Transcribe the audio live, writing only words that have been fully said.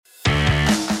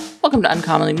Welcome to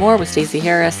Uncommonly More with Stacey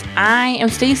Harris. I am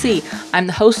Stacey. I'm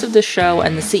the host of this show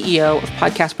and the CEO of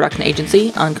podcast production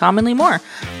agency Uncommonly More.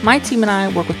 My team and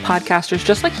I work with podcasters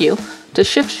just like you to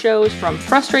shift shows from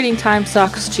frustrating time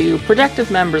sucks to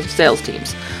productive members of sales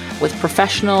teams with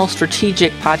professional,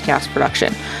 strategic podcast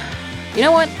production. You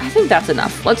know what? I think that's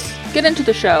enough. Let's get into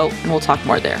the show and we'll talk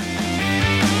more there.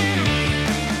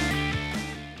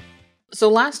 So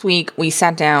last week we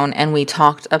sat down and we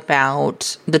talked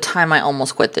about the time I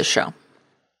almost quit this show.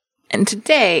 And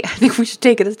today I think we should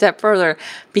take it a step further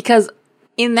because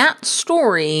in that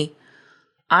story,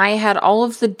 I had all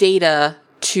of the data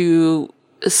to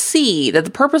see that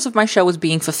the purpose of my show was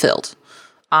being fulfilled.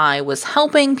 I was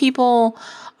helping people.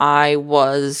 I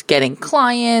was getting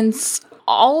clients.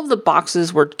 All of the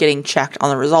boxes were getting checked on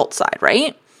the results side,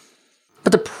 right?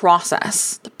 But the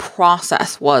process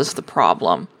was the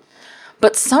problem.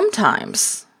 But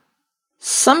sometimes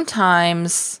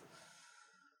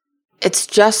it's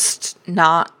just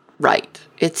not right.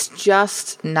 It's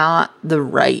just not the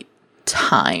right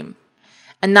time.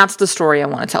 And that's the story I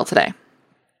want to tell today.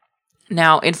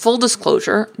 Now, in full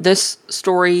disclosure, this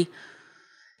story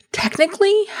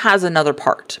technically has another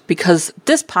part because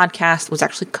this podcast was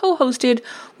actually co-hosted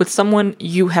with someone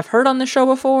you have heard on the show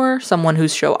before, someone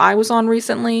whose show I was on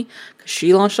recently, because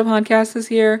she launched a podcast this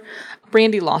year,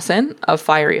 Brandy Lawson of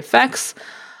Fiery Effects.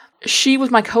 She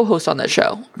was my co-host on that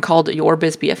show called Your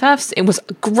Biz BFFs. It was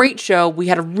a great show. We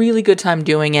had a really good time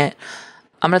doing it.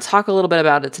 I'm going to talk a little bit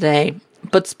about it today,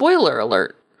 but spoiler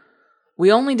alert,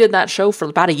 we only did that show for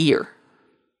about a year.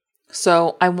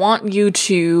 So I want you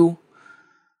to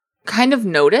kind of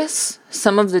notice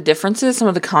some of the differences, some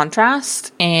of the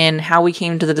contrast in how we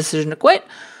came to the decision to quit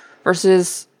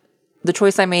versus the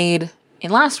choice I made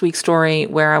in last week's story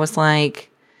where I was like,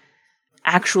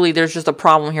 actually, there's just a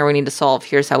problem here we need to solve.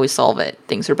 Here's how we solve it.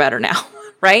 Things are better now,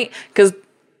 right? Because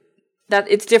that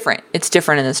it's different. It's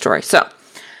different in this story. So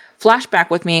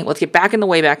flashback with me. Let's get back in the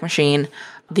Wayback Machine.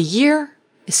 The year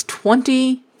is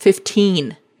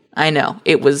 2015. I know,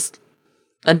 it was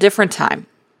a different time.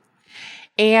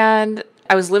 And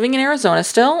I was living in Arizona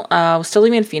still. I was still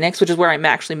living in Phoenix, which is where I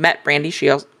actually met Brandy.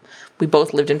 We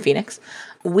both lived in Phoenix.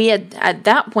 We had at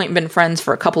that point been friends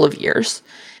for a couple of years.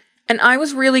 And I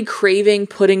was really craving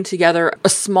putting together a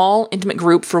small, intimate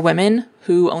group for women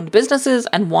who owned businesses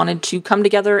and wanted to come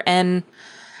together and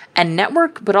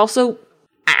network, but also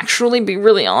actually be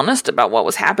really honest about what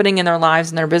was happening in their lives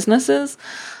and their businesses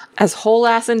as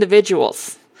whole-ass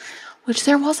individuals, which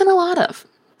there wasn't a lot of.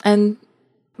 And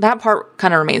that part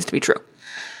kind of remains to be true.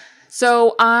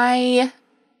 So I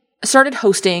started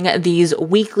hosting these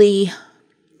weekly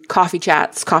coffee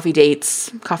chats, coffee dates,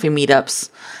 coffee meetups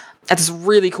at this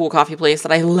really cool coffee place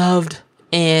that I loved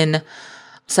in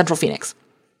Central Phoenix.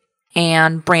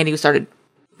 And Brandy started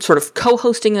sort of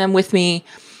co-hosting them with me.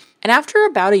 And after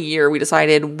about a year, we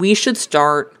decided we should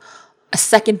start a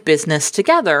second business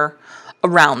together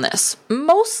around this.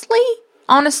 Mostly,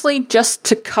 honestly, just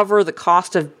to cover the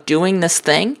cost of doing this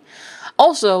thing.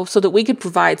 Also, so that we could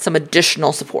provide some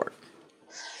additional support.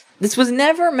 This was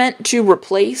never meant to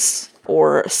replace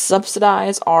or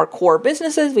subsidize our core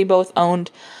businesses. We both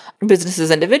owned businesses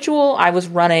individual. I was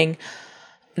running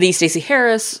the Stacey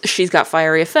Harris. She's got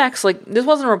Fiery Effects. Like, this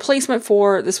wasn't a replacement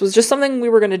for, this was just something we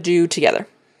were going to do together.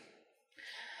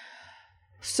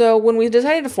 So when we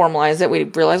decided to formalize it, we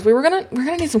realized we're going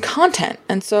to need some content.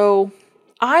 And so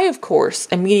I, of course,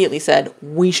 immediately said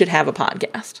we should have a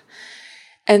podcast.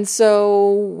 And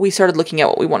so we started looking at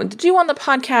what we wanted to do on the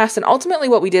podcast. And ultimately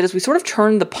what we did is we sort of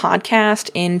turned the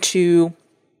podcast into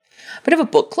a bit of a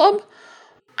book club.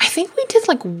 I think we did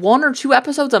like 1 or 2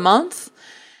 episodes a month.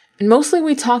 And mostly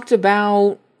we talked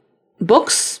about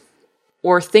books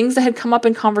or things that had come up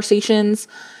in conversations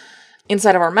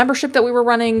inside of our membership that we were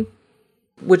running,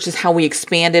 which is how we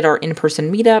expanded our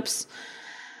in-person meetups,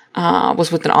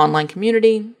 was with an online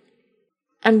community.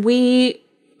 And we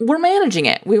were managing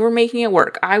it. We were making it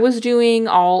work. I was doing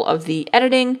all of the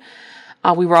editing.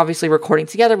 We were obviously recording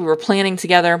together. We were planning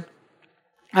together.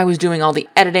 I was doing all the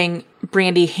editing.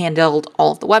 Brandy handled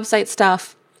all of the website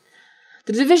stuff.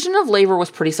 The division of labor was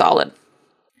pretty solid.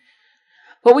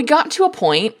 But we got to a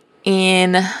point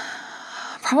in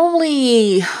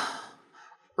probably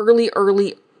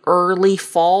early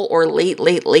fall or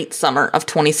late summer of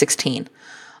 2016.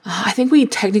 I think we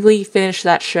technically finished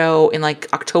that show in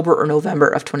like October or November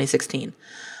of 2016.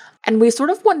 And we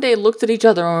sort of one day looked at each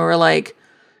other and we were like,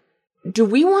 do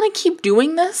we want to keep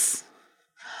doing this?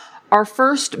 Our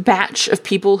first batch of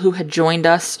people who had joined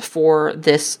us for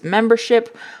this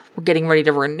membership were getting ready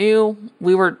to renew.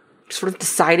 We were sort of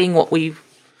deciding what we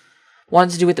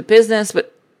wanted to do with the business,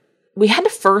 but we had to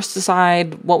first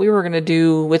decide what we were going to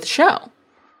do with the show.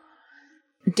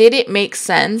 Did it make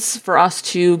sense for us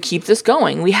to keep this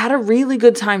going? We had a really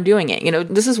good time doing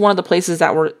it. This is one of the places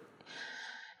that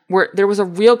where there was a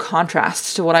real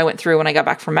contrast to what I went through when I got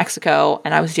back from Mexico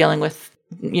and I was dealing with,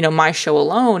 my show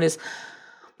alone, is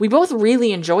we both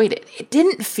really enjoyed it. It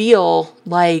didn't feel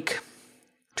like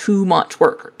too much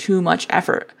work or too much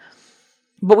effort,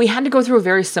 but we had to go through a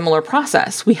very similar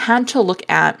process. We had to look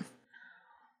at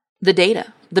the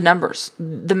data, the numbers,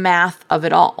 the math of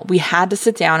it all. We had to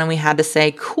sit down and we had to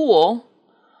say, cool,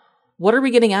 what are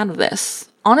we getting out of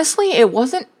this? Honestly, it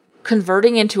wasn't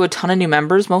converting into a ton of new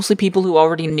members, mostly people who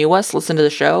already knew us, listened to the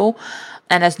show.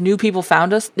 And as new people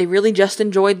found us, they really just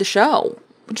enjoyed the show,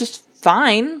 which is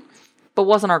fine, but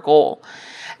wasn't our goal.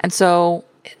 And so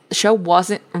the show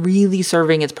wasn't really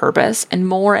serving its purpose. And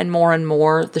more,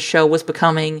 the show was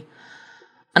becoming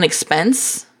an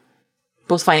expense,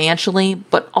 both financially,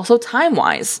 but also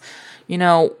time-wise.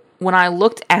 When I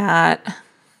looked at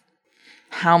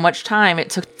how much time it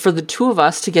took for the two of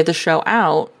us to get the show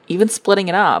out, even splitting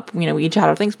it up, we each had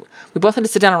our things. We both had to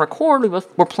sit down and record. We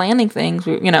both were planning things.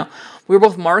 We were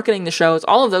both marketing the shows,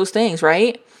 all of those things,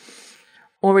 right?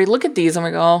 When we look at these and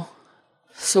we go,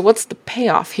 so what's the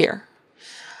payoff here?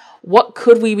 What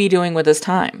could we be doing with this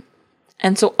time?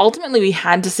 And so ultimately we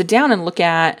had to sit down and look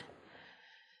at,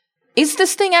 is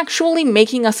this thing actually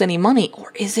making us any money,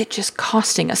 or is it just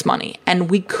costing us money? And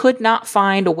we could not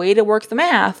find a way to work the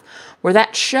math where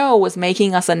that show was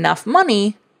making us enough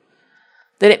money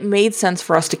that it made sense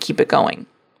for us to keep it going.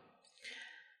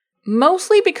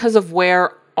 Mostly because of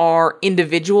where our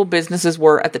individual businesses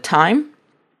were at the time.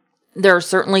 There are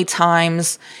certainly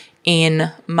times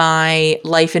in my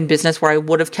life and business where I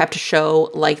would have kept a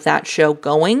show like that show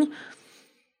going.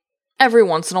 Every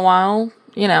once in a while,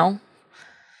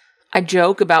 I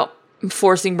joke about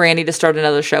forcing Brandy to start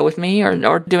another show with me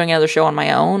or doing another show on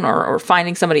my own or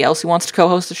finding somebody else who wants to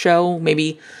co-host a show,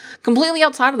 maybe completely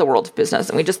outside of the world of business.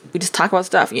 And we just talk about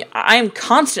stuff. I am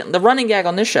the running gag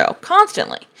on this show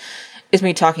constantly is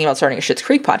me talking about starting a Schitt's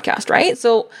Creek podcast, right?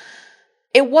 So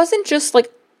it wasn't just like,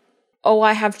 oh,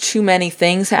 I have too many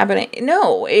things happening.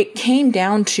 No, it came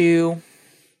down to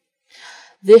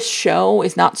this show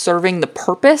is not serving the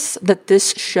purpose that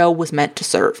this show was meant to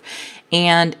serve.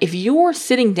 And if you're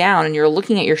sitting down and you're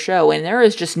looking at your show and there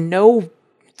is just no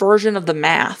version of the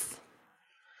math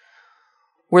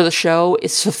where the show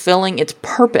is fulfilling its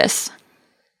purpose,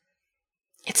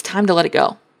 it's time to let it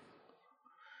go.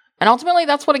 And ultimately,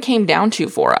 that's what it came down to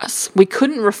for us. We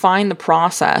couldn't refine the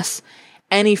process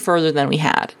any further than we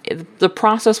had. The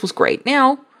process was great.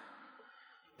 Now,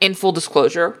 in full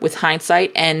disclosure, with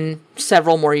hindsight and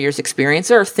several more years' experience,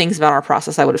 there are things about our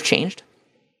process I would have changed.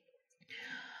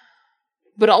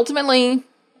 But ultimately,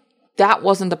 that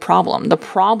wasn't the problem. The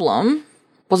problem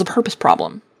was a purpose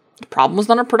problem. The problem was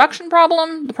not a production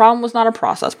problem. The problem was not a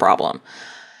process problem.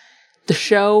 The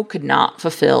show could not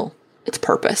fulfill its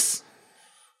purpose.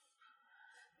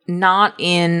 Not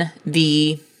in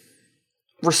the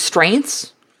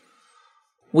restraints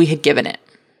we had given it.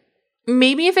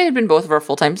 Maybe if it had been both of our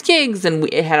full-time gigs and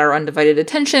it had our undivided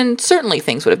attention, certainly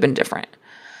things would have been different.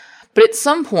 But at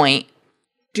some point,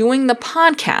 doing the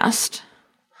podcast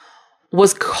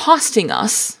was costing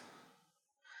us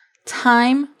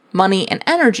time, money, and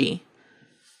energy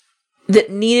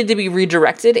that needed to be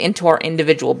redirected into our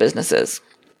individual businesses.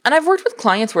 And I've worked with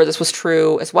clients where this was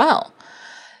true as well.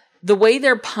 The way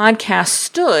their podcast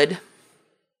stood,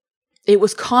 it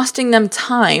was costing them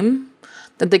time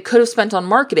that they could have spent on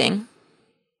marketing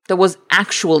that was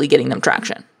actually getting them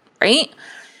traction, right?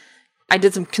 I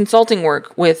did some consulting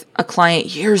work with a client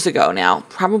years ago now,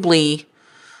 probably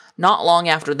not long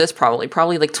after this, probably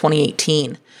like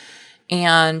 2018.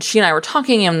 And she and I were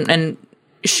talking and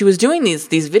she was doing these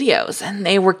videos and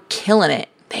they were killing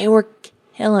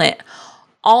it.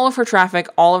 All of her traffic,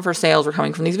 all of her sales were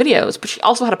coming from these videos, but she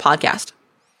also had a podcast.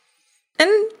 And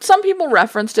some people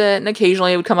referenced it and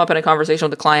occasionally it would come up in a conversation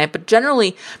with the client, but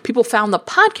generally people found the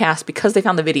podcast because they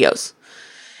found the videos.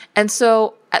 And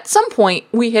so at some point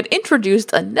we had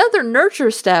introduced another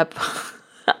nurture step,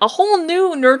 a whole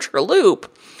new nurture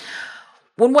loop,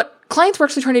 when what clients were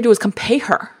actually trying to do is come pay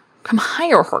her, come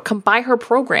hire her, come buy her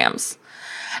programs.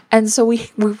 And so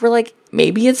we were like,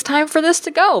 maybe it's time for this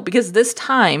to go, because this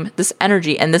time, this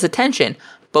energy, and this attention,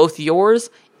 both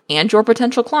yours and your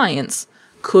potential clients,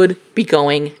 could be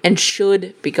going and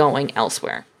should be going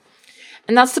elsewhere.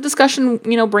 And that's the discussion,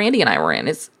 Brandy and I were in,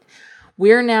 is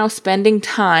we're now spending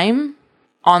time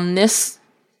on this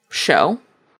show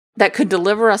that could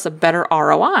deliver us a better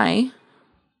ROI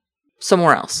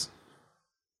somewhere else,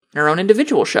 in our own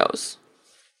individual shows.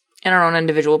 in our own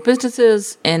individual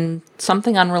businesses, in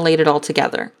something unrelated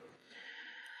altogether.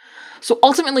 So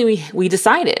ultimately, we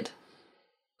decided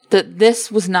that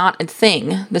this was not a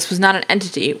thing. This was not an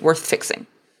entity worth fixing.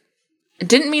 It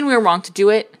didn't mean we were wrong to do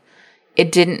it.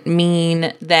 It didn't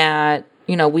mean that,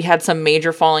 we had some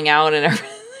major falling out and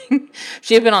everything.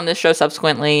 She had been on this show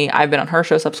subsequently. I've been on her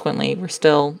show subsequently. We're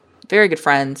still very good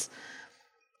friends.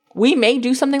 We may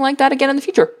do something like that again in the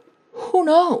future. Who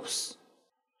knows?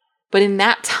 But in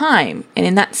that time and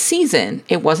in that season,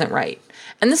 it wasn't right.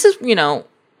 And this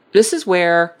is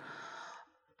where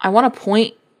I want to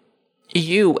point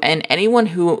you and anyone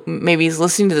who maybe is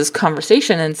listening to this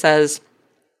conversation and says,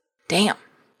 damn,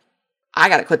 I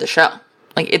got to quit the show.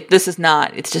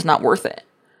 It's just not worth it.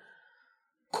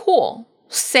 Cool.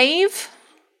 Save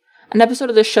an episode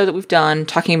of this show that we've done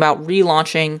talking about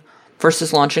relaunching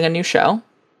versus launching a new show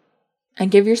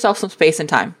and give yourself some space and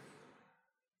time.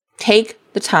 Take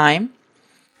the time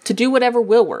to do whatever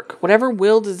will work, whatever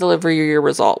will deliver you your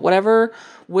result, whatever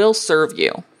will serve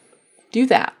you. Do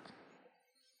that.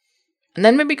 And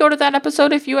then maybe go to that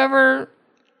episode if you ever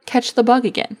catch the bug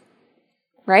again,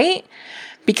 right?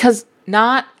 Because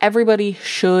not everybody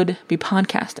should be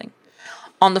podcasting.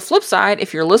 On the flip side,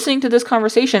 if you're listening to this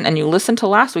conversation and you listen to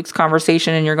last week's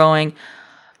conversation and you're going,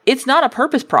 it's not a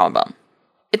purpose problem.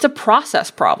 It's a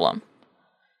process problem.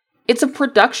 It's a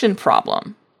production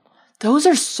problem. Those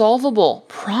are solvable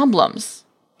problems.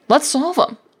 Let's solve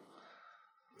them.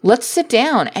 Let's sit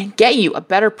down and get you a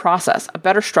better process, a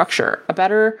better structure, a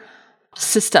better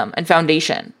system and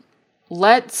foundation.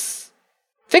 Let's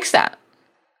fix that.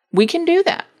 We can do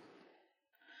that.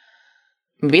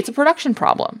 Maybe it's a production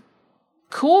problem.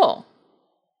 Cool.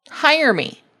 Hire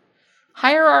me.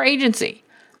 Hire our agency.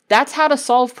 That's how to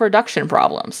solve production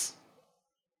problems.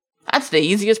 That's the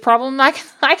easiest problem. I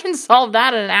can solve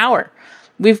that in an hour.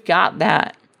 We've got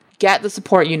that. Get the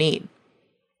support you need.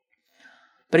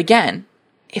 But again,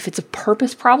 if it's a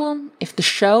purpose problem, if the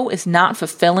show is not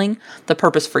fulfilling the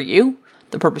purpose for you,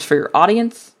 the purpose for your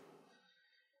audience,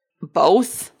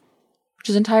 both, which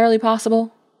is entirely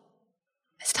possible,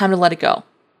 it's time to let it go.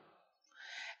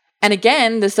 And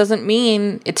again, this doesn't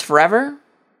mean it's forever.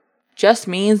 It just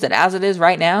means that as it is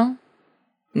right now,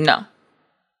 no,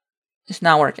 it's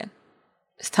not working.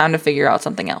 It's time to figure out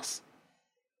something else.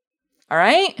 All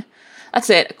right? That's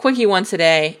it. A quickie one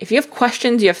today. If you have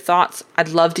questions, you have thoughts, I'd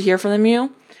love to hear from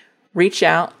you. Reach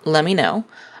out, let me know.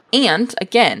 And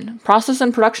again, process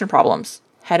and production problems.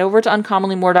 Head over to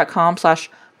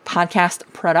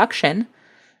uncommonlymore.com/podcast production.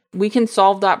 We can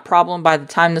solve that problem by the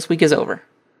time this week is over.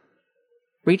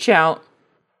 Reach out.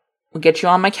 We'll get you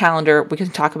on my calendar. We can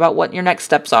talk about what your next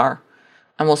steps are,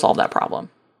 and we'll solve that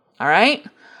problem. All right?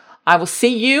 I will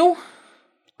see you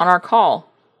on our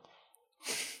call.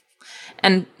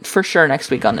 And for sure next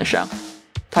week on the show.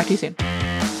 Talk to you soon.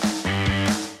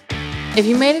 If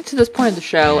you made it to this point of the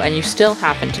show and you still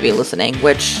happen to be listening,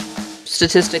 which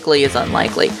statistically is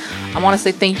unlikely, I want to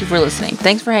say thank you for listening.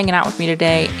 Thanks for hanging out with me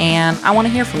today, and I want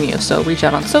to hear from you. So reach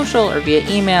out on social or via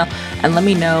email and let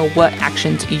me know what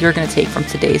actions you're going to take from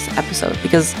today's episode.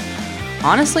 Because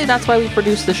honestly, that's why we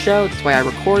produce this show. That's why I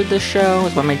record this show.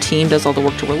 That's why my team does all the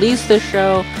work to release this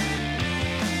show.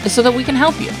 Is so that we can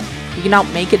help you. We can help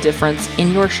make a difference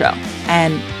in your show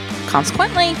and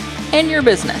consequently in your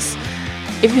business.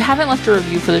 If you haven't left a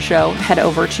review for the show, head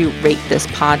over to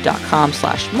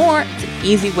ratethispod.com/more. It's an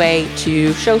easy way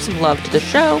to show some love to the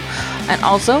show and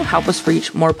also help us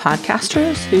reach more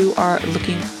podcasters who are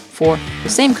looking for the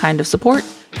same kind of support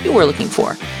you were looking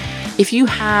for. If you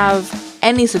have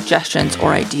any suggestions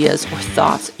or ideas or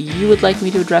thoughts you would like me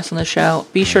to address on the show,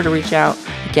 be sure to reach out.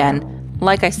 Again,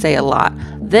 like I say a lot,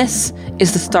 this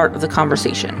is the start of the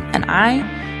conversation, and I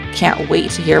can't wait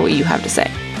to hear what you have to say.